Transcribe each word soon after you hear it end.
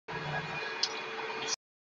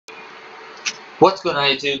What's going on,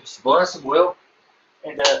 YouTube? It's Boris and Will,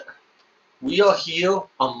 and we are here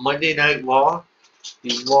on Monday Night Raw,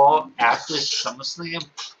 the Raw after SummerSlam.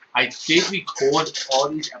 I did record all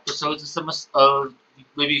these episodes of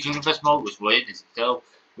Ribbie's Universe Mode, which we're in still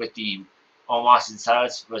with the Omos and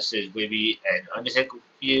Silas versus Ribbie and Undertaker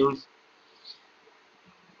feud.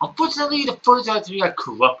 Unfortunately, the first three got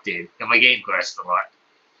corrupted, and my game crashed a lot.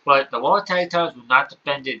 But the Raw Tag Titles were not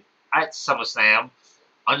defended at SummerSlam.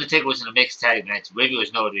 Undertaker was in a mixed tag match. Ribbie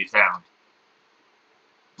was nowhere to be found.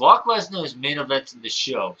 Brock Lesnar is main eventing the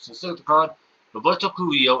show. So let's look at the card. Roberto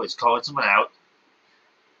Carrillo is calling someone out.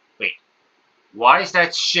 Wait. Why is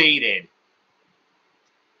that shaded?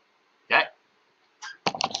 That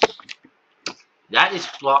is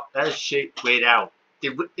blocked. That is shaded grayed out.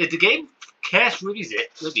 Did the game cast Ribbie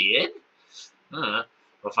in?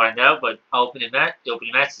 We'll find out. But the opening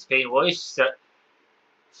match is Peyton Royce,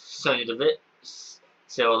 Sonya Deville,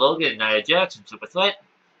 Sarah Logan, and Nia Jax from Super Threat.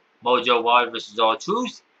 Mojo Rawley versus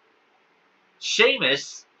R-Truth.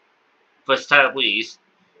 Sheamus versus Tyler Breeze.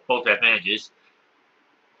 Both have managers.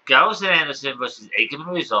 Gallows and Anderson versus Aikman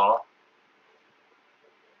and Rizal.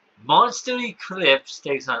 Monster Eclipse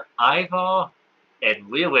takes on Ivar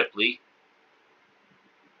and Rhea Ripley.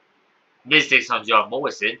 Miz takes on John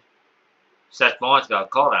Morrison. Seth Rollins got a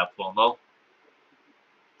call-out promo.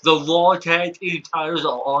 The Raw Tag Team titles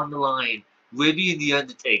are on the line. Ribbie and The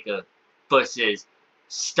Undertaker versus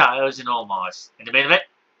Styles and Omos. In the main event,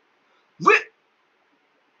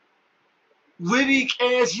 Ribbie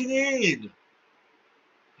cashing in.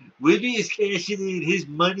 Ribbie is cashing in his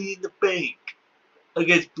Money in the Bank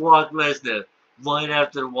against Brock Lesnar right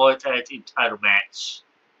after the Raw Tag Team title match.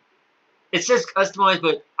 It says customized,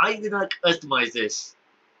 but I did not customize this.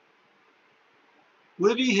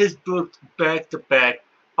 Ribbie has booked back-to-back.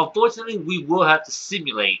 Unfortunately, we will have to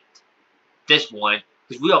simulate this one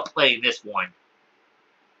because we are playing this one.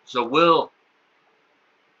 So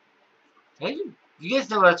you guys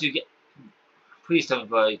know how to get. Please tell me,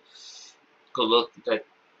 buddy. Go look. That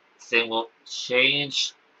thing will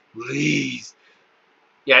change. Please.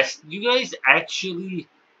 Yes, you guys actually.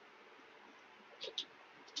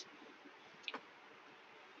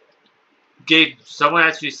 Someone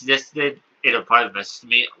actually suggested in a private message to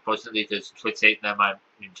me, unfortunately, because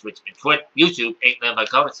YouTube ain't letting my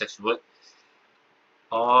comment section work.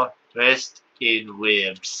 Rest in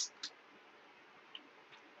ribs.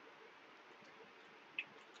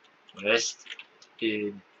 Rest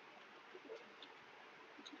in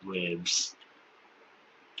ribs.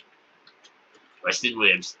 Rest in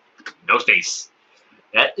ribs. No space.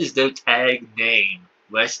 That is their tag name.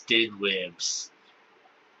 Rest in ribs.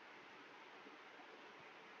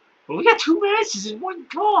 Well, we got 2 matches in one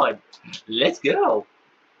card. Let's go.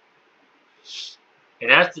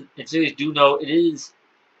 And so you do know it is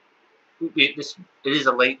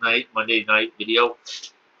a late night Monday night video.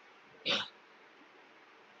 Yeah.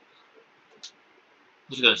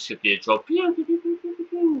 I'm just gonna skip the intro.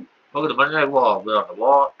 Welcome to Monday Night Raw. We're on the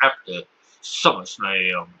Raw after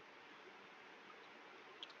SummerSlam.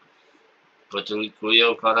 But the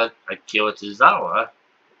Rio product Akira Tozawa.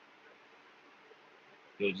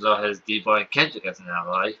 Tozawa has Devon Kendrick as an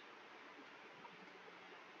ally.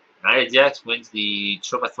 Nia Jax wins the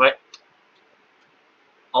Triple Threat.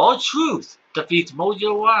 R-Truth defeats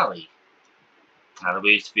Mojo Rawley. Tyler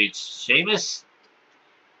Breeze defeats Sheamus.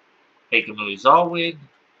 Aikman and Rizal win.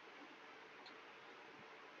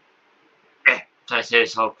 Trying to say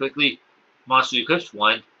this all quickly. Monster Eclipse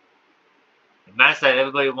won. The match that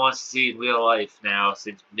everybody wants to see in real life now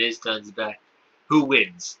since Miz turns back. Who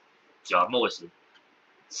wins? John Morrison.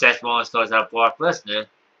 Seth Rollins calls out Brock Lesnar.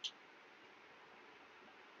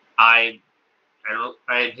 I'm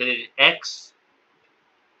hitting X.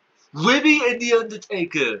 Ribbie and The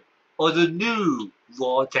Undertaker are the new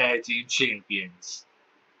Raw Tag Team Champions.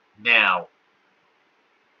 Now,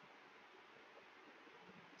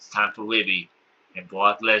 it's time for Ribbie and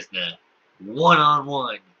Brock Lesnar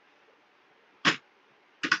one-on-one. So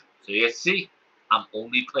you guys see, I'm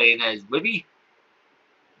only playing as Ribbie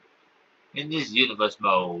in this universe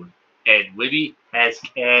mode. And Ribbie has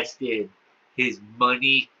cashed in his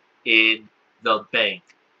Money in the Bank.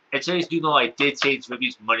 And so you do know I did change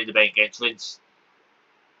Ribbie's Money in the Bank entrance.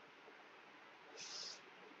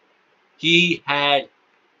 He had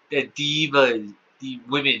the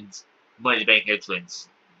women's Money in the Bank entrance.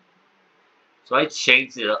 So I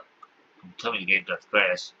changed it up. I'm telling you the game does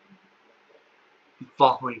crash. The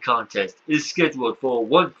following contest is scheduled for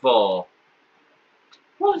one fall.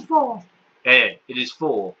 And it is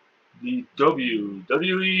for the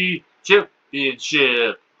WWE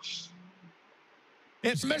Championship.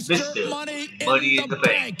 It's Mr. Money in the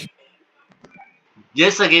Bank.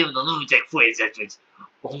 Yes, I gave him the lunatic phrase entrance.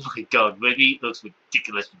 Oh my god, Ribbie looks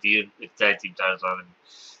ridiculous with the tag team titles on him.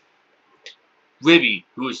 Ribbie,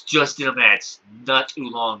 who was just in a match not too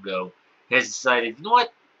long ago, has decided, you know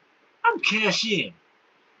what? I'm cash in.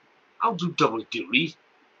 I'll do WWE.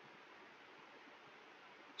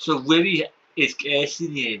 So Ribbie is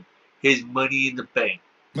cashing in his money in the bank.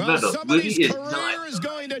 Well, Remember, somebody's Ribbie is career not is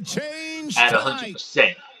going to change at tonight.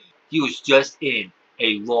 100%. He was just in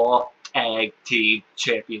a Raw Tag Team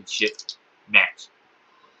Championship match.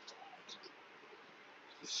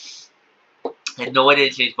 And no, I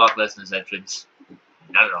didn't change Brock Lesnar's entrance.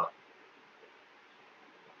 Not at all.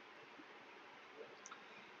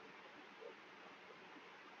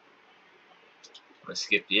 Let's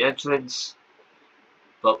skip the entrance.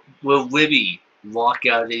 But will Ribbie walk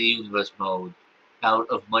out of the universe mode out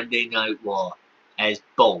of Monday Night Raw as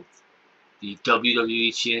both the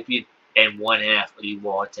WWE Champion and one half of the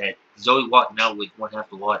Raw Tag? He's only walking out with one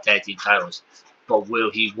half of the Raw Tag Team titles, but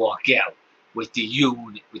will he walk out with the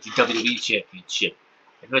WWE Championship?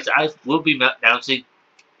 And I will be announcing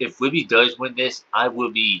if Ribbie does win this, I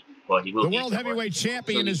will be. Well, he will The be. World Heavyweight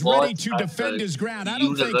Champion So is ready to defend his ground. I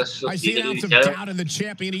don't think I see an ounce of doubt in the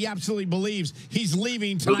champion. He absolutely believes he's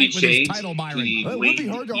leaving tonight with his title, Byron. It would be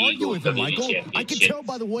hard to argue with him, Michael. I could tell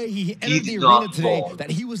by the way he entered the arena today that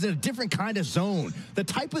he was in a different kind of zone. The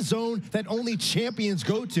type of zone that only champions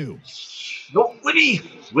go to. No, Ribbie!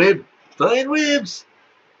 Rib! Flying ribs!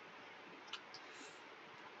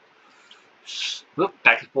 Whoop,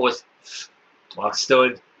 back and forth. Clock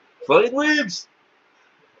stone. Flying ribs!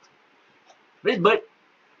 Red butt.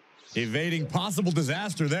 Evading possible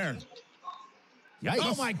disaster there. Yikes.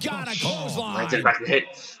 Oh my God, a clothesline. Right to the back of the head.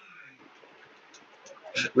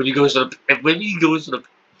 Ribbie goes up. And Ribbie goes up.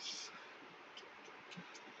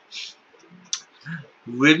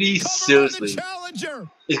 Ribbie seriously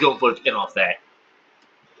is going for a pin off that.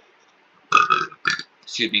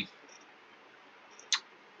 Excuse me.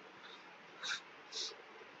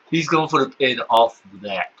 He's going for the pin off of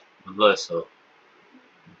that reversal.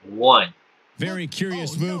 One. Very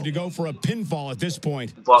curious move to go for a pinfall at this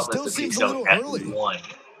point. Still seems a little early. One.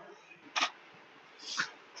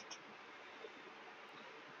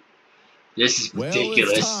 This is ridiculous.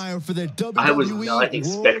 Well, it's time for the WWE I was not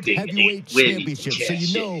expecting World Heavyweight a Ribbie Championship, so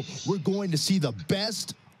you know we're going to see the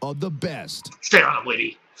best of the best. Stay on,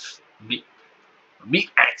 Ribbie.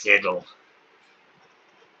 Meet Axe Handle.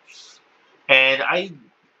 And I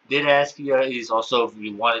did ask you guys also if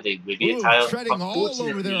you wanted a Ribbie title. Treading all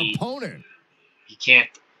over their opponent. He can't.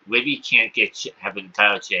 Ribbie can't have a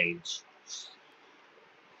title change.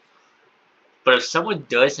 But if someone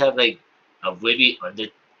does have like a Ribbie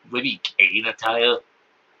gain a title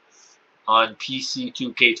on PC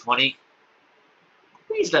 2K20,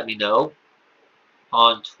 please let me know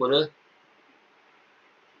on Twitter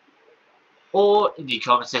or in the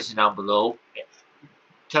comment section down below.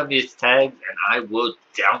 Tell me it's tagged and I will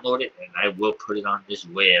download it and I will put it on this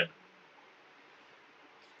web.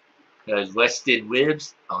 Because Weston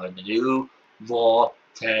Ribs are the new Raw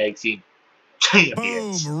Tag Team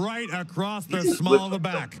Champions. Boom, right across the small of the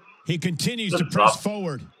back. He continues to press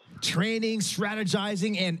forward. Training,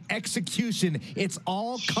 strategizing, and execution. It's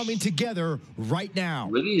all coming together right now.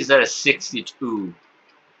 Ribbie is at a 62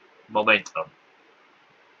 momentum.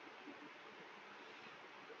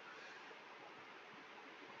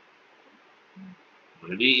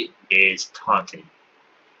 Ribbie is taunting.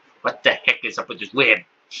 What the heck is up with this win?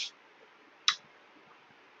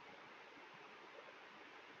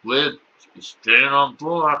 Rib is staying on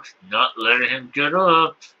Brock, not letting him get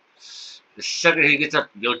up. The second he gets up,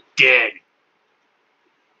 you're dead.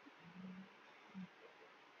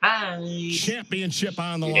 Hi. Championship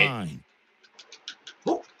on the line.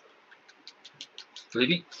 Oh.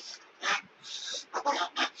 Ribbie.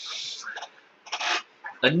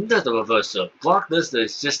 Another reversal. Brock Lesnar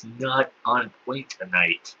is just not on point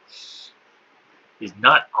tonight. He's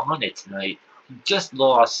not on it tonight. He just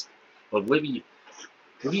lost. But Ribbie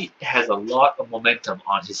has a lot of momentum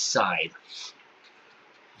on his side.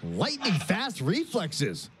 Lightning fast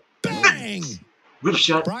reflexes. Bang! Rip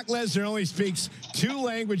shot. Brock Lesnar only speaks 2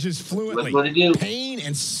 languages fluently. What do you do? Pain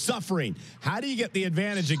and suffering. How do you get the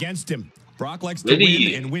advantage against him? Brock likes to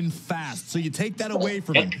Ribbie. win and win fast, so you take that away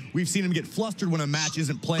from him. We've seen him get flustered when a match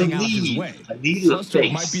isn't playing out his way.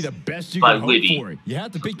 Flustered might be the best you can hope for. You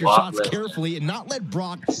have to pick your shots carefully and not let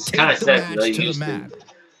Brock take the match to the mat.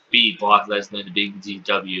 Beat Brock Lesnar in the big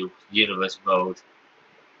GW universe mode.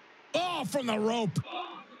 Oh, from the rope.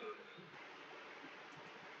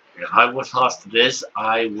 If I would have lost this,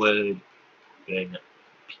 I would have been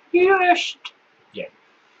pissed. Yeah.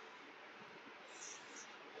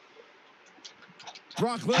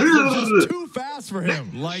 Brock Lesnar is too fast for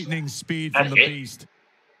him. Lightning speed from the Beast.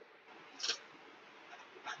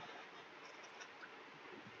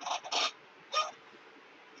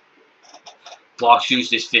 Brock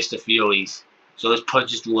used his Fist of Furies, so his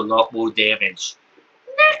punches do a lot more damage.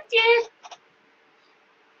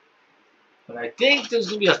 But I think there's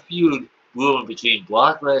going to be a feud brewing between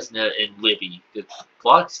Brock Lesnar and Ribbie. Because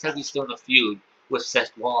Brock's technically still in a feud with Seth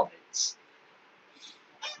Rollins.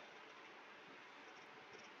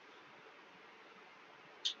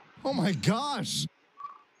 Oh my gosh!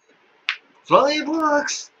 Flying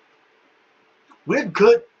blocks! Rib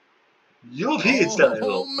cut! European style!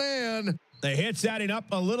 Oh man! The hit's adding up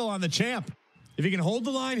a little on the champ. If he can hold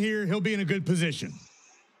the line here, he'll be in a good position.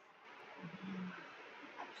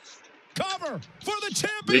 Cover for the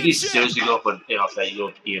championship! Ribbie seriously go for that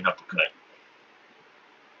European uppercut.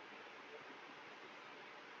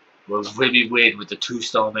 Will Ribbie win with the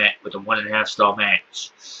 2-star match, with the 1.5-star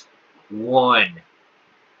match? 1.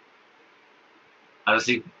 I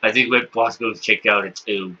think Red Brock's going to check out at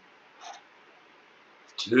 2.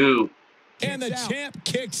 2. And the champ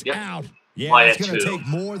kicks out. Yeah, it's going to take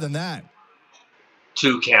more than that.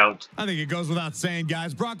 2 count. I think it goes without saying,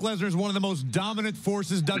 guys. Brock Lesnar is one of the most dominant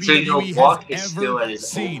forces WWE has ever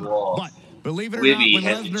seen. But believe it or not, when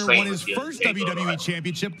Lesnar won his first WWE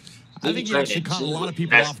championship, I think he actually caught a lot of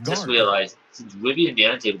people off guard. Just realized, since Ribbie and the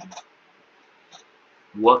Undertaker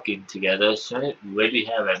working together, shouldn't Ribbie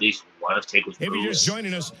have at least one of Taker's moves? If you're just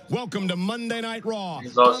joining us, welcome to Monday Night Raw.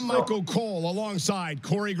 I'm Michael Cole alongside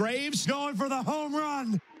Corey Graves, going for the home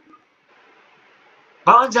run.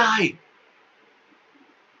 Bonsai!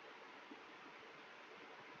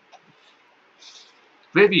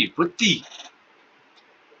 Ribbie with the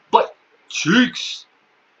butt cheeks.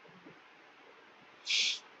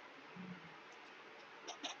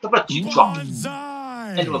 The butt cheek drop.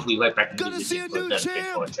 Anyway, we right back into Gonna see a new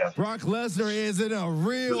champ. Brock Lesnar is in a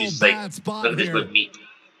real bad spot look at this here. with meat.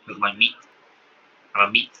 With my meat. I'm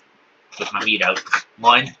a meat. With my meat out.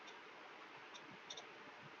 1.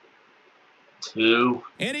 2.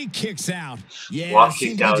 And he kicks out. Yeah, Brock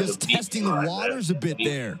seemed kicked to be out just testing the waters a bit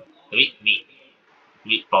there. Meat.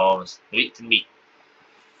 Meatballs. Meat to meat.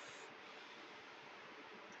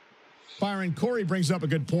 Byron, Corey brings up a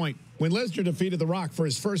good point. When Lesnar defeated The Rock for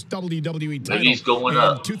his first WWE title in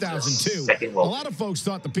 2002, a lot of folks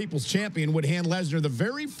thought the People's Champion would hand Lesnar the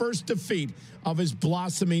very first defeat of his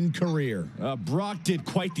blossoming career. Brock did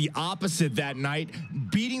quite the opposite that night,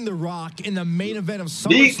 beating The Rock in the main event of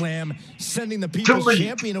SummerSlam, sending the People's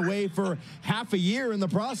Champion away for half a year in the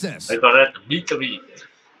process. I got that meat to meat.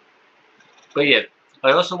 But yeah,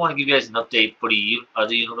 I also want to give you guys an update for the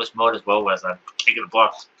other universe mode as well, as I'm kicking the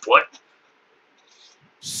box. What?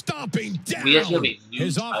 Stomping down. We actually have a new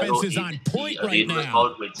his offense is on point right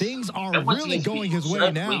now. Mode, things are really going his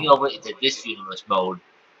way now. Bring over into this universe mode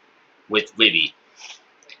with Ribbie.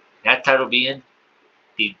 That title being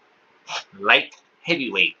the Light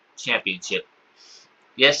Heavyweight Championship.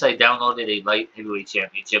 Yes, I downloaded a Light Heavyweight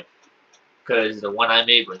Championship because the one I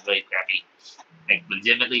made was very crappy. Like,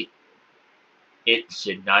 legitimately, it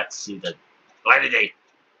should not see the light of day.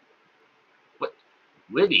 What?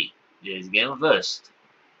 Ribbie is getting reversed.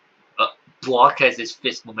 Brock has his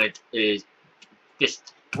fist moment, his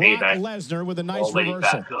fist payback. Brock Lesnar with a nice reversal.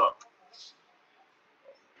 Back up.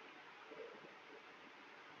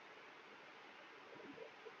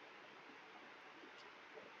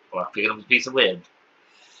 Brock picking up a piece of wood.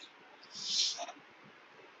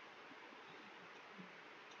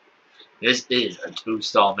 This is a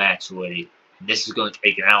 2-star match already. And this is going to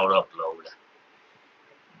take an hour to upload.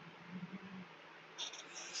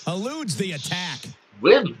 Eludes the attack.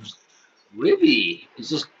 Ribbie is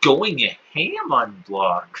just going ham on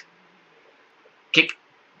Brock. Kick.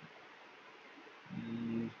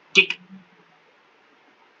 Kick.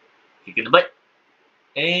 Kick in the butt.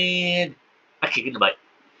 And a kick in the butt.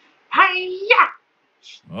 Hi-ya!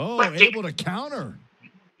 Oh, able to counter.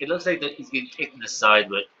 It looks like that he's getting kicked in the side,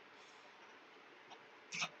 but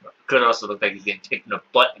could also look like he's getting kicked in the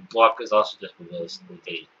butt, and Brock is also just reversed.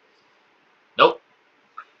 Nope.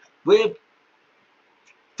 Rib.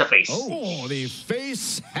 The face. Oh, the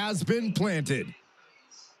face has been planted.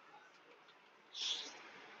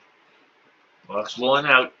 Brock's rolling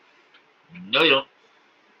out. No, you don't.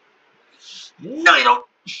 No, you don't.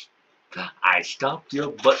 I stopped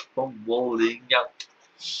your butt from rolling out.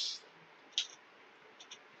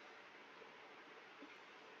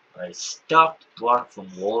 I stopped Brock from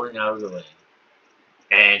rolling out of the ring.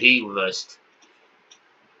 And he reversed.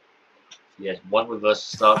 He has 1 reverse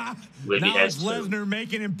stop. Now it's Lesnar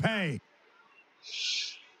making him pay.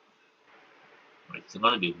 It's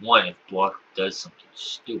going to be one if Brock does something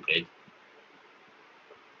stupid.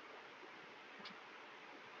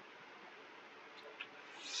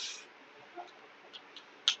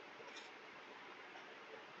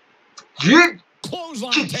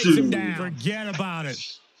 Clothesline takes him down. Forget about it.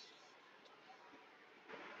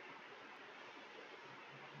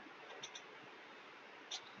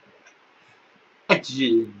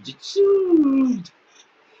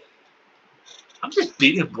 I'm just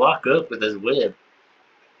beating Brock up with his whip.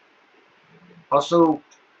 Also,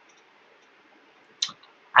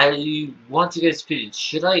 I want to get his opinion.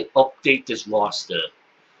 Should I update this roster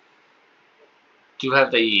to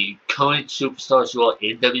have the current superstars who are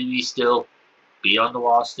in WWE still be on the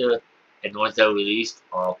roster, and the ones that were released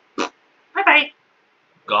are bye-bye,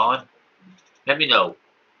 gone? Let me know.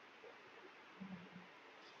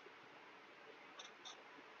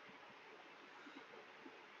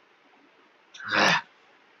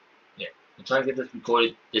 Yeah, I'm trying to get this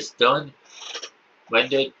recorded, this done,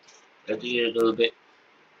 rendered, edited a little bit.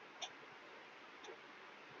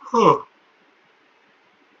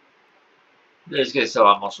 Let's get so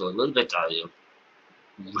I'm also a little bit tired.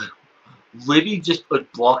 Ribbie just put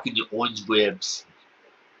Brock in the orange ribs.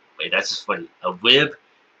 Wait, that's just funny. A rib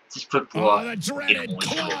just put Brock the dreaded in orange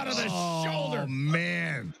claw ribs. to the shoulder. Oh,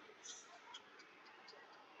 man.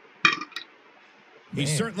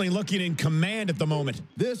 He's certainly looking in command at the moment.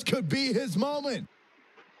 This could be his moment.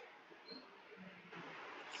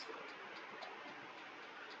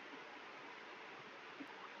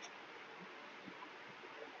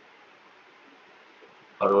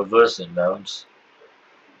 Auto reversing bounce.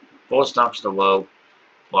 4 stomps in a row.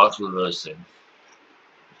 Brock's reversing.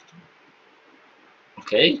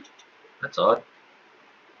 Okay, that's odd.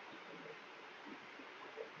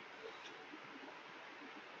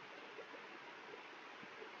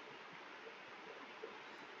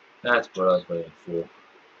 That's what I was waiting for.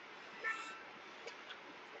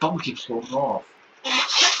 Bump keeps going off.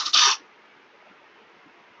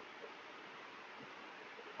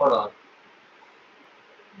 Hold on.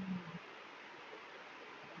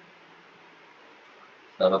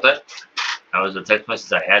 Sorry about that. That was a text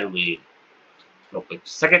message I had to read. Real quick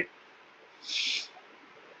second. If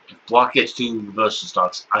Brock gets 2 reversal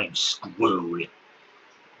starts, I'm screwed.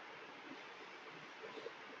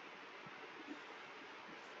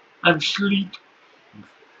 I'm sleep.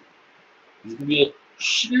 He's gonna be a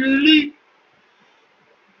sleep.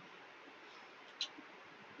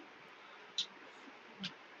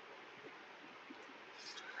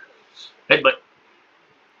 Headbutt.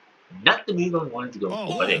 Not the move I wanted to go for.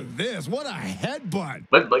 But Look at this. What a headbutt.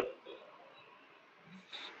 But.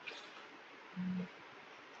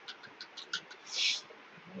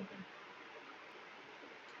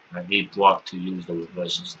 I need Brock to use the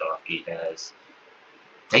reversal stuff he has.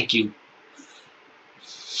 Thank you.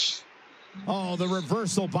 Oh, the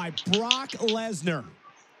reversal by Brock Lesnar.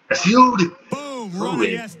 A feud. Boom,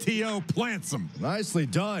 running STO plants him. Nicely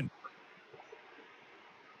done.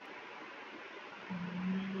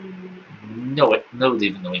 No,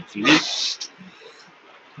 leaving no feud.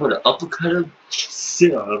 What an uppercut of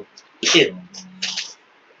sit on him.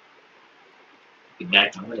 In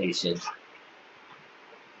that combination.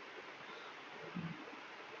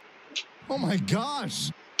 Oh my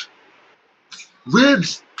gosh.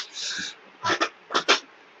 Ribs.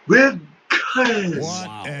 Rib cutters.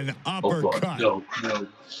 What an uppercut. Oh, no.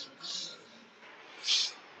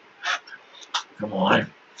 Come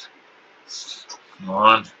on. Come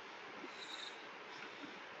on.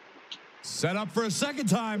 Set up for a second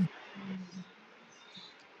time.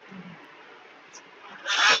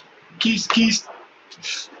 Keys.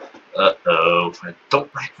 Uh-oh. I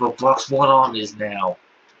don't like what Brock's one arm is now.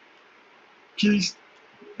 Keys.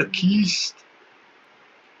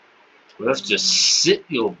 Let's just sit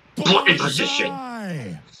your butt in position.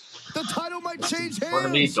 The title might change hands. In front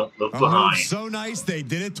of me, don't look behind. So nice, they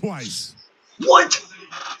did it twice. What?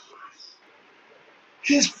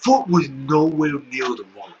 His foot was nowhere near the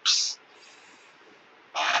ropes.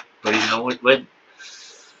 But you know what? When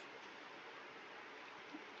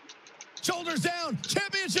shoulders down,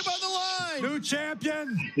 championship on the line. New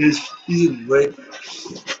champion. He's in red.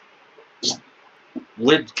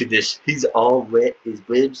 Rib condition. He's all red. His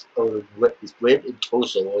ribs are red. His rib and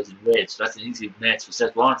torso are in red. So that's an easy match for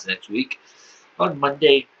Seth Rollins next week on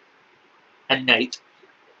Monday at night.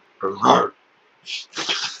 Well,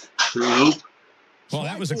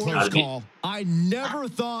 that was a close call. I never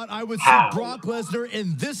thought I would see Brock Lesnar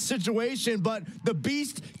in this situation, but the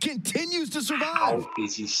Beast continues to survive. How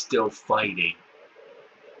is he still fighting?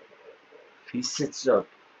 He sits up.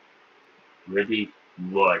 Ready,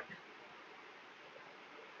 run.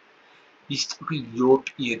 He's talking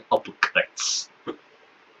European uppercuts.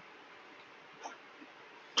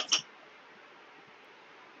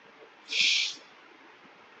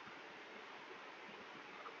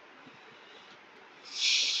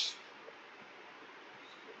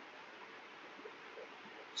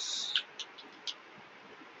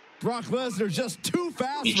 Brock Lesnar just too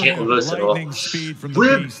fast He for can't him. reverse it all. Lightning speed from the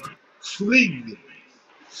Whip, beast. swing.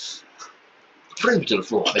 Frame to the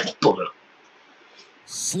floor like a bullet.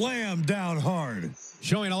 Slam down hard.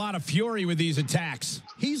 Showing a lot of fury with these attacks.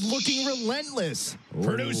 He's looking relentless.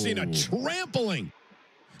 Producing a trampling.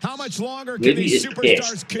 How much longer can these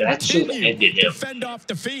superstars continue to fend off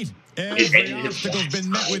defeat? Every obstacle's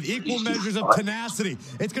been met with equal measures of tenacity.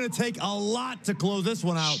 It's going to take a lot to close this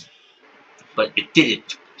one out. But it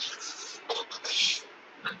didn't.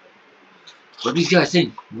 What these guys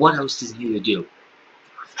think? What else does he need to do?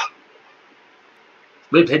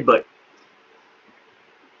 Whip headbutt.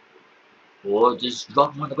 Or just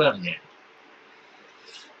drop him on the ground again.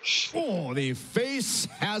 Oh, the face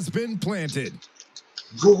has been planted.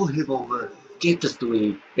 Roll him over. Get the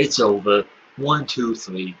 3. It's over. 1, 2,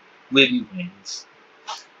 3. Ribbie wins.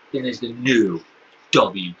 And is the new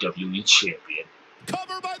WWE champion.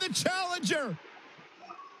 Cover by the challenger.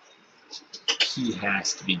 He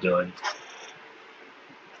has to be done.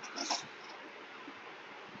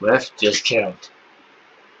 Ref, just count.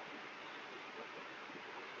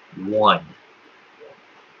 1.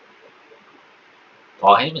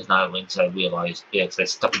 Paul Heyman's not a rinse, I realized. Yeah, because I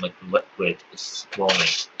stuck him with swollen.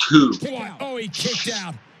 2. Oh, he kicked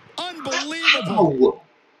out. Unbelievable. Oh,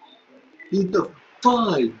 in the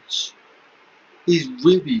fudge. His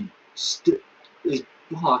Ribbie his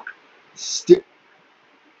block stick.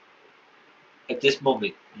 At this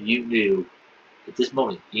moment, you knew. At this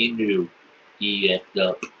moment, you knew he effed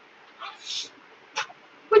up.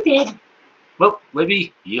 We did. Well,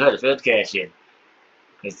 Ribbie, you had a failed cash in.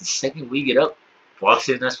 Because the second we get up, walks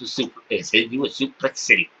in us with super, and hitting you with Suplex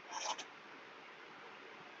City.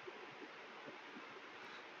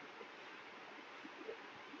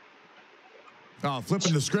 Oh,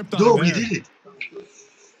 flipping the script on No, there. he didn't.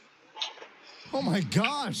 Oh my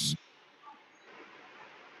gosh.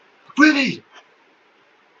 Ribbie!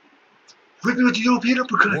 Ribbie with the European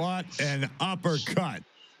uppercut. What an uppercut.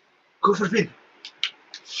 Go for the pin.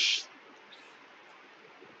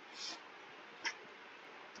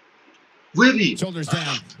 Ribbie! Shoulders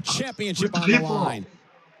down. Championship on the line.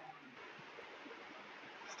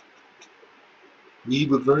 We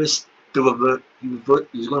reversed the revert. He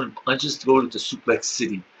was going to punch us to go to the Suplex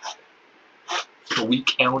City. So we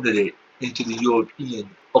countered it into the European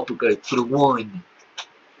uppercut for the 1.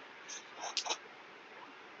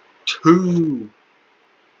 2.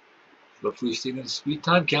 Roughly staying in the sweet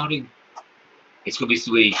time counting. It's going to be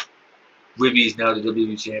 3. Ribbie is now the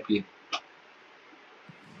WWE champion.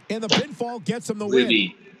 And the pinfall gets him the win.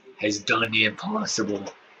 Ribbie has done the impossible.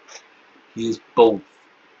 He is both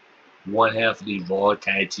one half of the Raw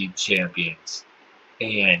Tag Team Champions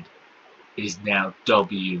and is now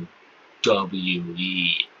WWE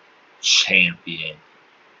Champion.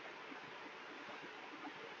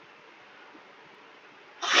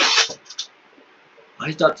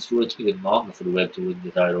 I thought this would take even longer for the Web to win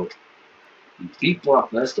the title. He beat Brock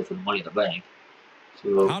Lesnar for the Money in the Bank.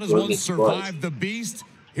 So how does one survive the beast?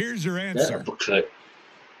 Here's your answer. That uppercut.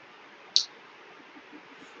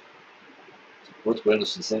 Both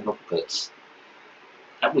Reynolds the same uppercuts.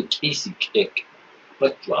 That would Casey kick.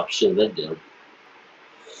 Butt drop should have ended him.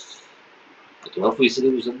 But the referee said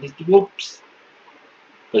it was underneath the ropes.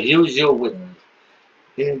 But here was your winner.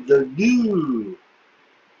 And the new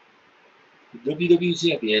WWE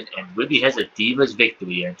champion, and Ribbie has a Divas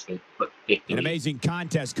victory entry. An amazing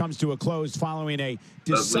contest comes to a close following a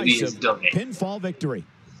decisive pinfall victory.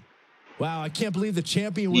 Wow, I can't believe the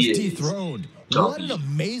champion was dethroned. What an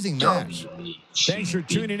amazing match. Thanks for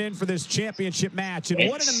tuning in for this championship match, and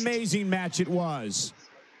what an amazing match it was.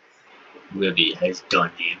 Ribbie has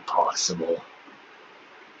done the impossible.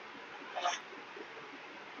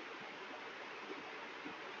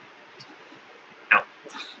 Now,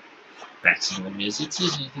 that's no music,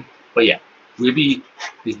 but yeah, Ribbie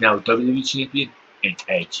is now WWE champion and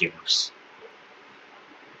tag champs.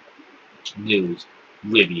 News.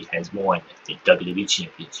 Ribbie has won the WWE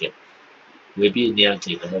Championship. Ribbie and The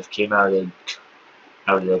Undertaker have came out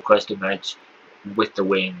of the question match with the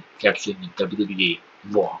win, capturing the WWE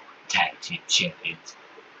Raw Tag Team Champions.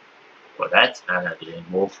 Well, that's not happening,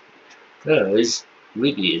 because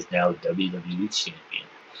Ribbie is now WWE Champion.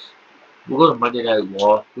 We'll go to Monday Night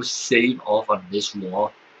Raw. We'll save off on this Raw.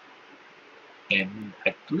 And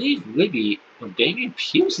I believe Ribbie, when Damian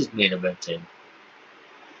Pierce is main eventing.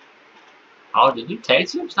 Oh, the new tag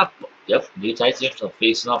teams? Yep, new tag teams are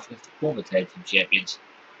facing off against the former tag team champions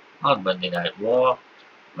on Monday Night Raw.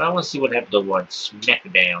 But I want to see what happened over on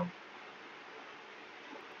SmackDown.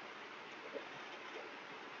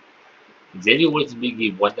 Xavier Woods and Big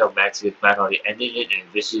E won their match against Matt Hardy, ended it in a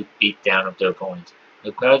vicious beatdown of their opponents.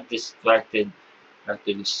 The crowd distracted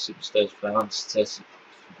after the superstars found test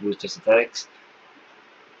aesthetics.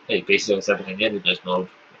 Hey, basically what's happening in the universe mode.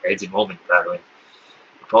 It's a moment, by the way.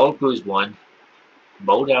 Apollo Crews won.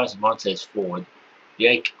 Bo Dallas and Montez Ford. The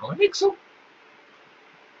Iconics? Hold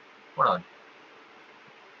on.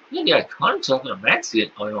 Yeah, the Iconics are having a match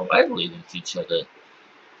on a rivalry against each other.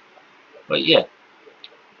 But yeah,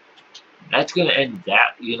 that's gonna end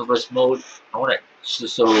that universe mode. I want to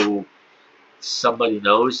so somebody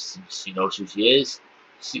knows, since she knows who she is,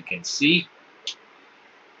 she can see.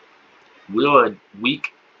 We're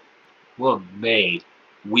May,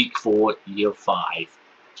 week 4, year 5.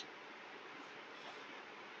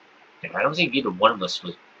 And I don't think either one of us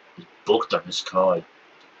was booked on this card.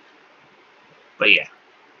 But yeah.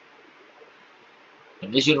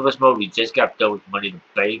 In this universe mode, we just got done with Money in the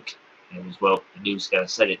Bank. And as well, the news kind of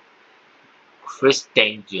said it. Chris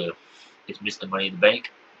Danger is Mr. Money in the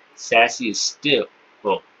Bank. Sassy is still,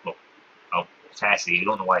 Sassy, I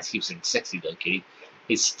don't know why I keep saying sexy though, Kitty.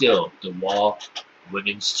 Is still the Raw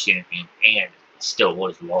Women's Champion and still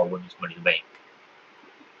holds the Raw Women's Money in the Bank.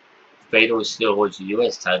 Fatal still holds the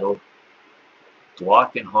US title.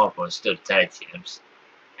 Block and Harper are still tag champs.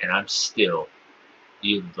 And I'm still the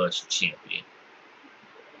Universal Champion.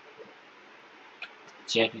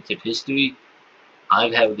 Championship history,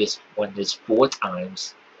 I've had won this 4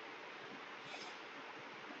 times.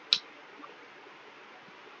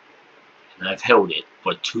 And I've held it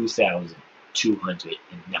for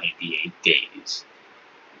 2,298 days.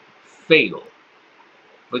 Fatal.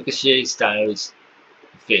 Ricochet, Styles,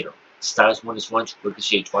 Fatal. Styles won this once,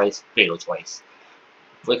 Ricochet twice, Fatal twice.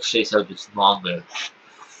 Ricochet's held this longer.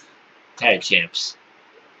 Tag champs.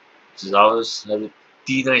 Cesaro's held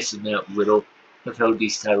D. Nice and Matt Riddle have held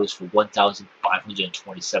these titles for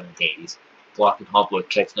 1,527 days. Block and Harper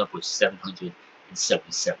catching up with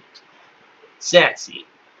 777. Sassy.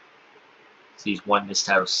 She's won this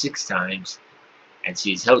title 6 times, and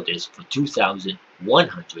she's held this for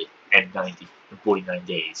 2,149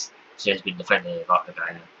 days. She has been defending it about the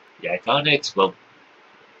Iconics. Well,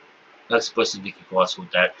 not supposed to make a cross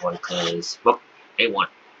with that one because, well, they won.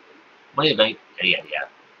 Money in the Bank, yada yada.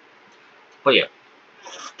 But yeah,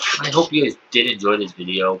 I hope you guys did enjoy this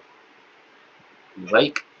video.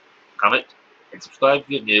 Like, comment, and subscribe if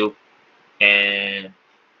you're new. And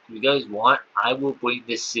if you guys want, I will bring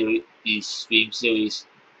this series, these stream series,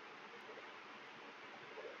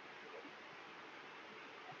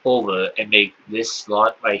 over and make this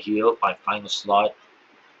slot right here, my final slot,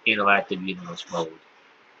 interactive universe mode.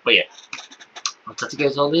 But yeah, I'll talk to you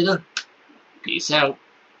guys all later. Peace out.